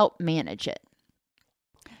things help manage it?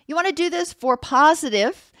 You want to do this for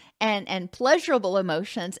positive and pleasurable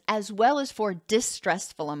emotions as well as for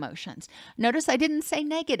distressful emotions. Notice I didn't say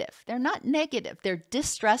negative. They're not negative. They're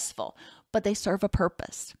distressful, but they serve a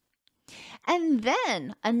purpose. And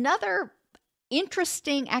then another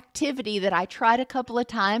interesting activity that I tried a couple of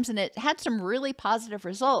times, and it had some really positive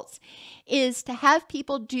results, is to have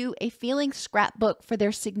people do a feeling scrapbook for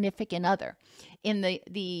their significant other. In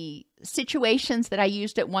the situations that I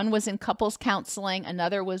used it, one was in couples counseling,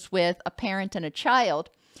 another was with a parent and a child.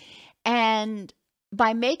 And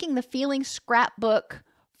by making the feeling scrapbook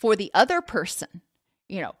for the other person,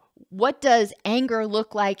 what does anger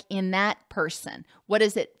look like in that person? What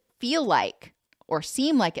does it feel like or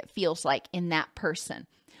seem like it feels like in that person?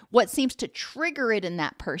 What seems to trigger it in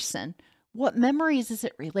that person? What memories is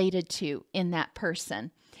it related to in that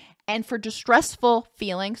person? And for distressful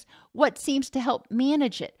feelings, what seems to help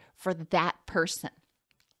manage it for that person?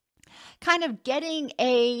 Kind of getting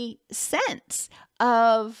a sense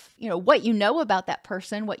of, what you know about that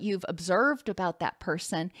person, what you've observed about that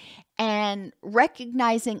person, and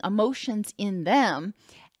recognizing emotions in them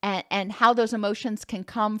and how those emotions can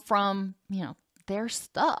come from, their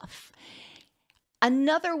stuff.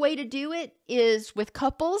 Another way to do it is with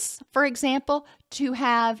couples, for example, to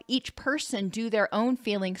have each person do their own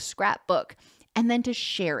feeling scrapbook and then to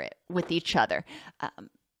share it with each other.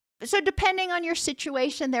 So depending on your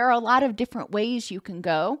situation, there are a lot of different ways you can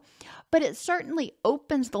go, but it certainly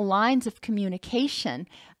opens the lines of communication.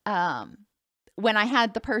 When I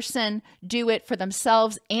had the person do it for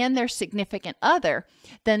themselves and their significant other,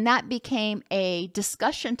 then that became a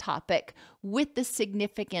discussion topic with the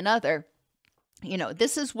significant other.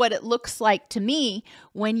 This is what it looks like to me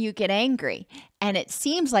when you get angry. And it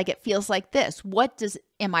seems like it feels like this.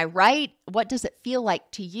 Am I right? What does it feel like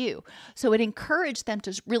to you? So it encouraged them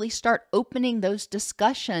to really start opening those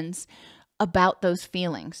discussions about those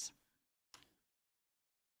feelings.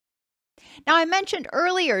 Now, I mentioned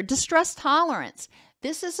earlier, distress tolerance.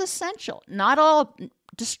 This is essential. Not all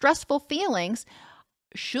distressful feelings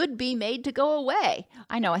should be made to go away.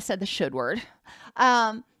 I know I said the should word.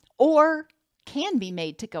 Or can be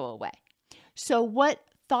made to go away. So what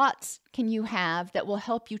thoughts can you have that will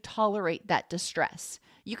help you tolerate that distress?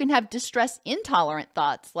 You can have distress intolerant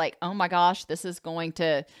thoughts like, oh my gosh, this is going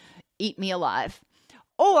to eat me alive.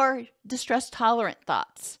 Or distress tolerant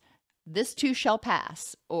thoughts. This too shall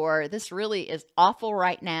pass. Or this really is awful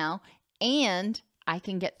right now and I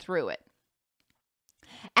can get through it.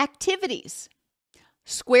 Activities.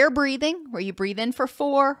 Square breathing, where you breathe in for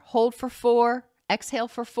 4, hold for 4, exhale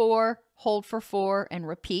for 4, hold for 4, and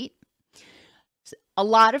repeat. A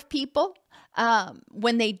lot of people,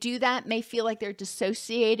 when they do that, may feel like they're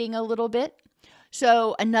dissociating a little bit.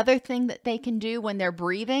 So another thing that they can do when they're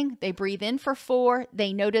breathing, they breathe in for 4,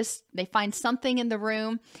 they find something in the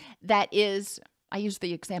room that is, I use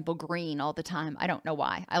the example green all the time. I don't know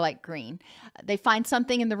why. I like green. They find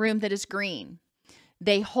something in the room that is green.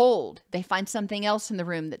 They hold. They find something else in the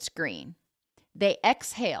room that's green. They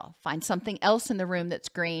exhale, find something else in the room that's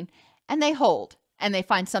green, and they hold, and they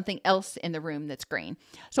find something else in the room that's green.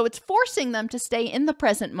 So it's forcing them to stay in the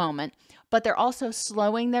present moment, but they're also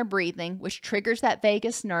slowing their breathing, which triggers that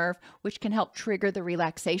vagus nerve, which can help trigger the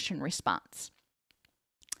relaxation response.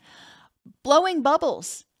 Blowing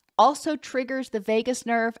bubbles also triggers the vagus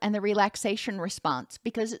nerve and the relaxation response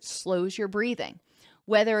because it slows your breathing.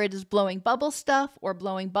 Whether it is blowing bubble stuff or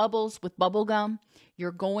blowing bubbles with bubble gum,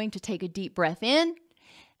 you're going to take a deep breath in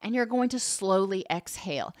and you're going to slowly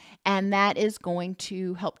exhale. And that is going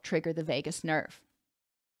to help trigger the vagus nerve.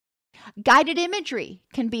 Guided imagery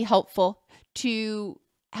can be helpful to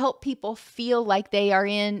help people feel like they are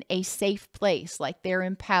in a safe place, like they're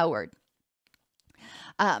empowered.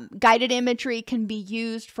 Guided imagery can be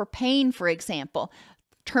used for pain, for example,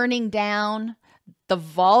 turning down the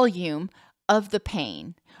volume of the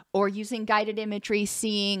pain, or using guided imagery,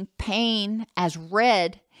 seeing pain as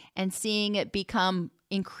red and seeing it become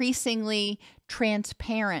increasingly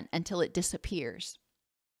transparent until it disappears.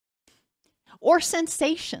 Or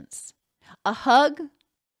sensations, a hug,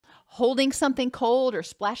 holding something cold or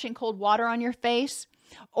splashing cold water on your face,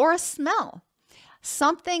 or a smell,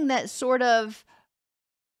 something that sort of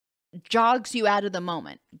jogs you out of the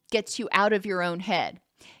moment, gets you out of your own head.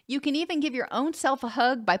 You can even give your own self a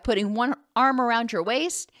hug by putting one arm around your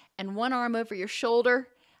waist and one arm over your shoulder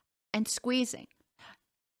and squeezing.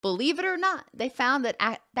 Believe it or not, they found that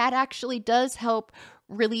that actually does help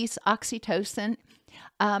release oxytocin.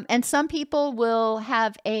 And some people will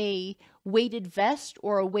have a weighted vest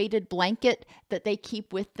or a weighted blanket that they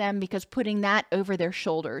keep with them because putting that over their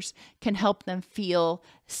shoulders can help them feel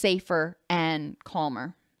safer and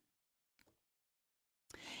calmer.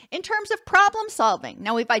 In terms of problem solving,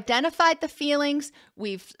 now we've identified the feelings,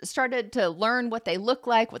 we've started to learn what they look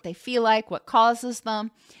like, what they feel like, what causes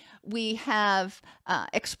them. We have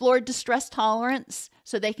explored distress tolerance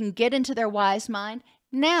so they can get into their wise mind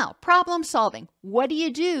Now, problem solving. What do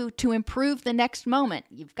you do to improve the next moment?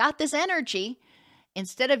 You've got this energy.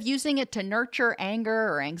 Instead of using it to nurture anger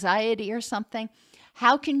or anxiety or something,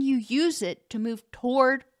 how can you use it to move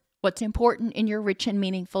toward what's important in your rich and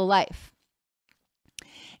meaningful life?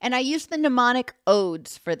 And I use the mnemonic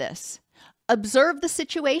ODES for this. Observe the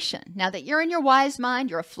situation. Now that you're in your wise mind,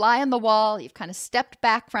 you're a fly on the wall, you've kind of stepped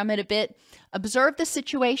back from it a bit. Observe the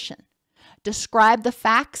situation. Describe the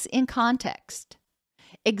facts in context.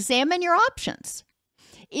 Examine your options.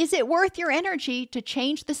 Is it worth your energy to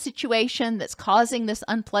change the situation that's causing this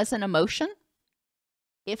unpleasant emotion?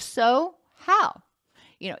 If so, how?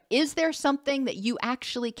 Is there something that you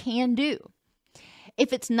actually can do?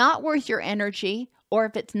 If it's not worth your energy, or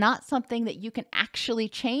if it's not something that you can actually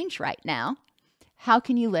change right now, how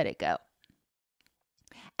can you let it go?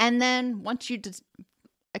 And then once you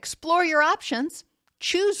explore your options,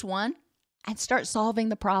 choose one and start solving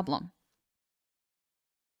the problem.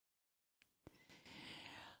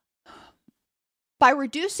 By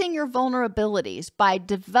reducing your vulnerabilities, by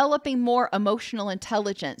developing more emotional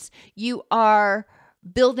intelligence, you are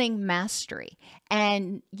building mastery,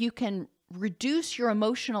 and you can reduce your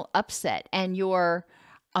emotional upset and your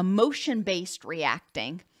emotion-based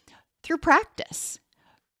reacting through practice.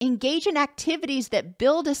 Engage in activities that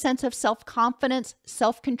build a sense of self-confidence,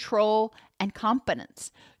 self-control, and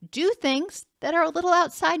competence. Do things that are a little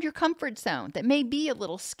outside your comfort zone, that may be a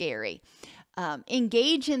little scary.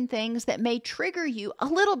 Engage in things that may trigger you a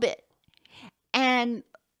little bit and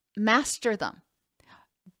master them.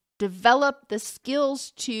 Develop the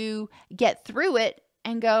skills to get through it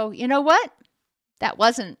and go, you know what? That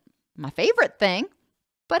wasn't my favorite thing,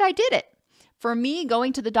 but I did it. For me,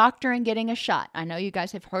 going to the doctor and getting a shot. I know you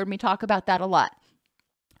guys have heard me talk about that a lot.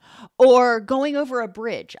 Or going over a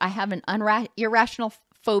bridge. I have an irrational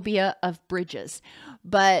phobia of bridges,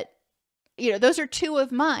 but those are two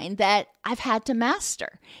of mine that I've had to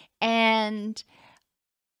master. And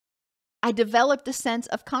I developed a sense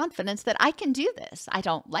of confidence that I can do this. I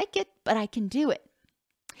don't like it, but I can do it.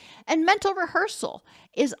 And mental rehearsal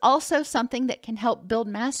is also something that can help build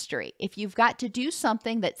mastery. If you've got to do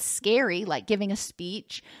something that's scary, like giving a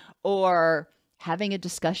speech or having a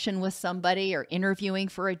discussion with somebody or interviewing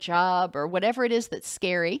for a job or whatever it is that's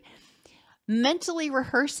scary, mentally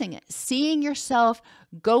rehearsing it, seeing yourself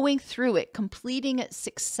going through it, completing it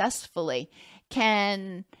successfully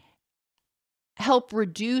can help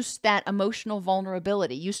reduce that emotional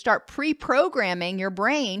vulnerability. You start pre-programming your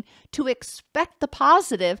brain to expect the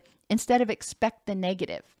positive instead of expect the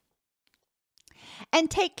negative. And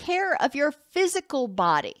take care of your physical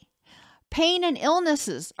body. Pain and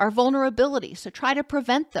illnesses are vulnerabilities, so try to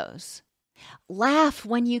prevent those. Laugh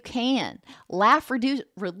when you can. Laugh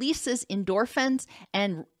releases endorphins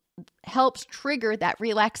and helps trigger that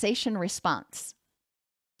relaxation response.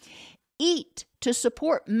 Eat to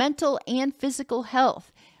support mental and physical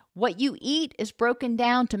health. What you eat is broken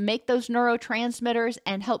down to make those neurotransmitters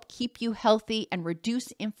and help keep you healthy and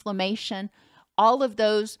reduce inflammation. All of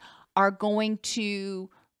those are going to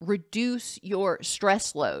reduce your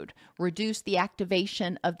stress load, reduce the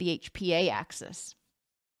activation of the HPA axis.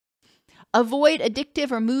 Avoid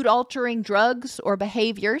addictive or mood-altering drugs or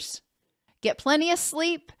behaviors. Get plenty of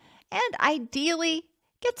sleep, and ideally,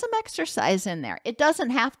 get some exercise in there. It doesn't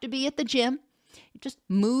have to be at the gym. Just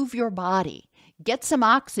move your body. Get some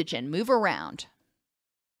oxygen. Move around.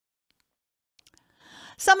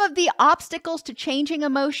 Some of the obstacles to changing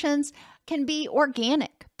emotions can be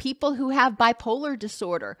organic. People who have bipolar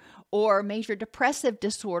disorder or major depressive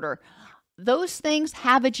disorder, those things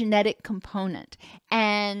have a genetic component.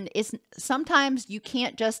 And sometimes you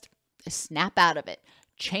can't just snap out of it.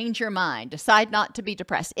 Change your mind, decide not to be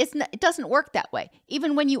depressed. It doesn't work that way.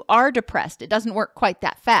 Even when you are depressed, it doesn't work quite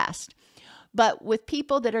that fast. But with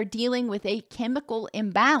people that are dealing with a chemical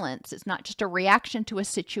imbalance, it's not just a reaction to a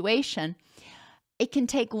situation, it can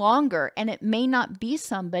take longer, and it may not be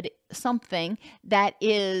something that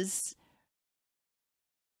is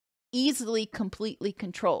easily completely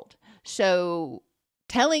controlled. So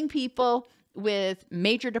telling people with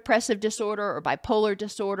major depressive disorder or bipolar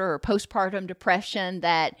disorder or postpartum depression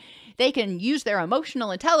that they can use their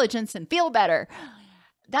emotional intelligence and feel better,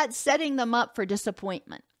 that's setting them up for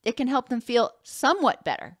disappointment. It can help them feel somewhat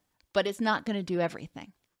better, but it's not going to do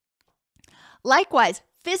everything. Likewise,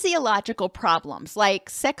 physiological problems like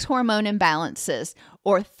sex hormone imbalances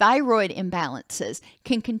or thyroid imbalances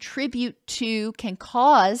can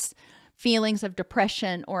cause feelings of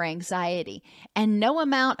depression or anxiety. And no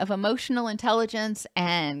amount of emotional intelligence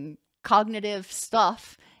and cognitive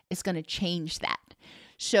stuff is going to change that.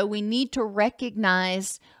 So we need to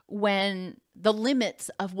recognize when the limits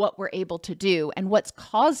of what we're able to do and what's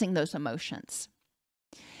causing those emotions.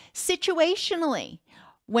 Situationally,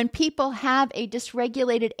 when people have a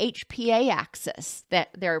dysregulated HPA axis, that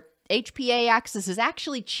their HPA axis is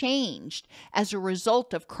actually changed as a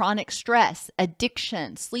result of chronic stress,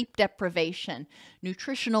 addiction, sleep deprivation,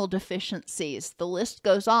 nutritional deficiencies, the list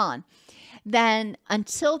goes on, then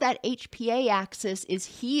until that HPA axis is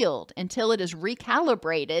healed, until it is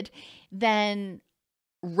recalibrated, then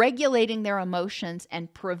regulating their emotions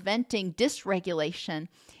and preventing dysregulation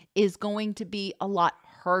is going to be a lot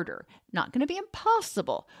harder. Not going to be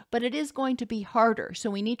impossible, but it is going to be harder.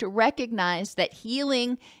 So we need to recognize that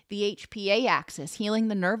healing the HPA axis, healing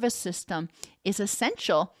the nervous system, is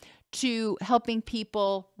essential to helping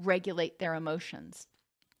people regulate their emotions.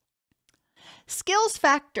 Skills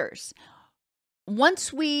factors.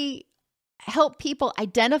 Once we help people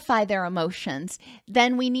identify their emotions,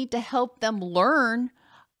 then we need to help them learn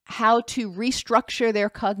how to restructure their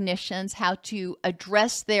cognitions, how to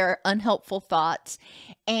address their unhelpful thoughts,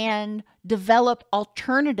 and develop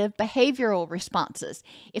alternative behavioral responses.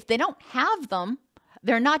 If they don't have them,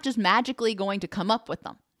 they're not just magically going to come up with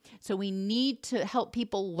them. So we need to help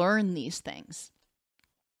people learn these things.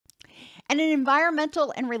 And in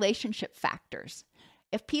environmental and relationship factors.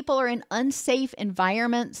 If people are in unsafe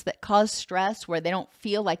environments that cause stress where they don't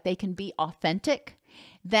feel like they can be authentic,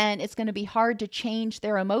 then it's going to be hard to change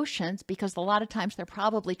their emotions because a lot of times they're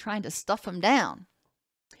probably trying to stuff them down.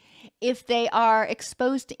 If they are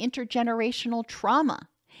exposed to intergenerational trauma,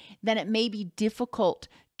 then it may be difficult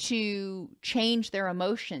to change their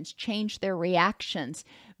emotions, change their reactions,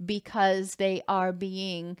 because they are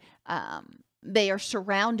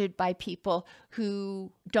surrounded by people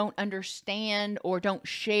who don't understand or don't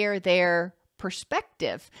share their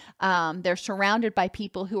perspective. They're surrounded by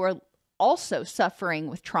people who are also suffering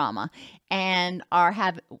with trauma and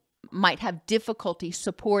might have difficulty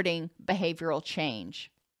supporting behavioral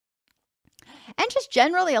change. And just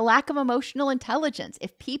generally a lack of emotional intelligence.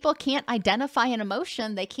 If people can't identify an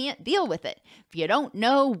emotion, they can't deal with it. If you don't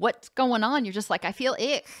know what's going on, you're just like, I feel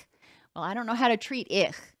ick. Well, I don't know how to treat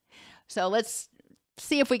ick. So let's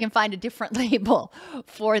see if we can find a different label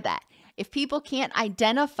for that. If people can't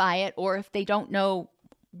identify it, or if they don't know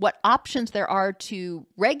what options there are to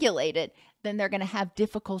regulate it, then they're going to have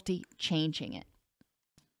difficulty changing it.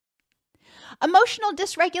 Emotional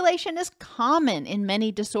dysregulation is common in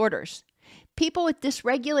many disorders. People with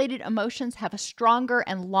dysregulated emotions have a stronger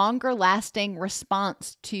and longer lasting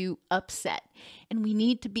response to upset, and we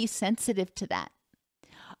need to be sensitive to that.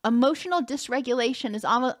 Emotional dysregulation is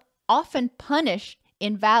often punished,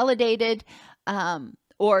 invalidated,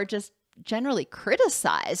 or just generally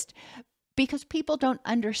criticized because people don't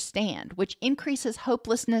understand, which increases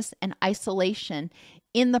hopelessness and isolation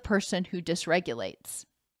in the person who dysregulates.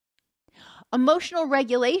 Emotional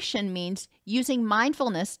regulation means using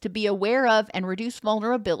mindfulness to be aware of and reduce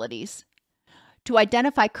vulnerabilities, to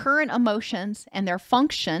identify current emotions and their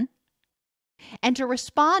function, and to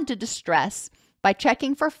respond to distress by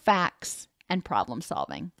checking for facts and problem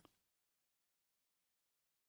solving.